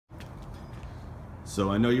So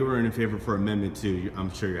I know you were in favor for Amendment 2.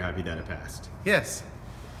 I'm sure you're happy that it passed. Yes.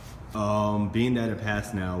 Being that it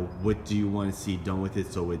passed now, what do you want to see done with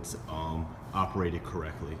it so it's operated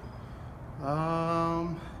correctly? I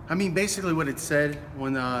mean, basically what it said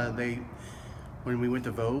when we went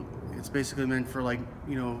to vote, it's basically meant for, like,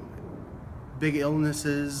 you know, big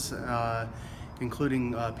illnesses,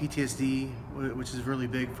 including PTSD, which is really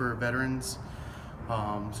big for veterans.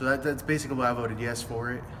 So that's basically why I voted yes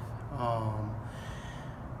for it.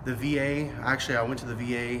 The VA, actually I went to the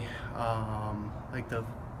VA like the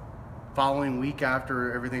following week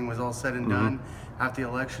after everything was all said and done, after the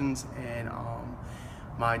elections, and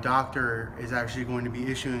my doctor is actually going to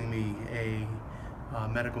be issuing me a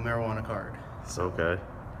medical marijuana card. So okay.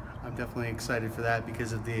 I'm definitely excited for that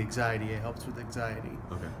because of the anxiety. It helps with anxiety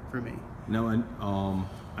for me. Now,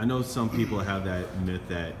 I know some people have that myth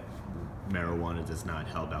that marijuana does not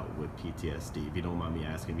help out with PTSD. If you don't mind me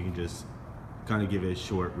asking, you can just kind of give a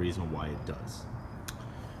short reason why it does.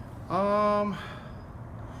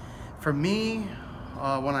 For me,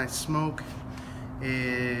 when I smoke,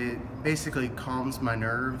 it basically calms my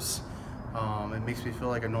nerves. It makes me feel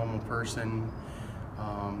like a normal person.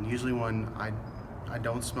 Usually when I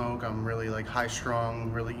don't smoke, I'm really like high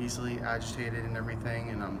strung, really easily agitated and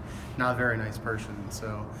everything, and I'm not a very nice person.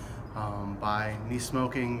 So by me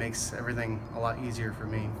smoking makes everything a lot easier for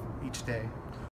me each day.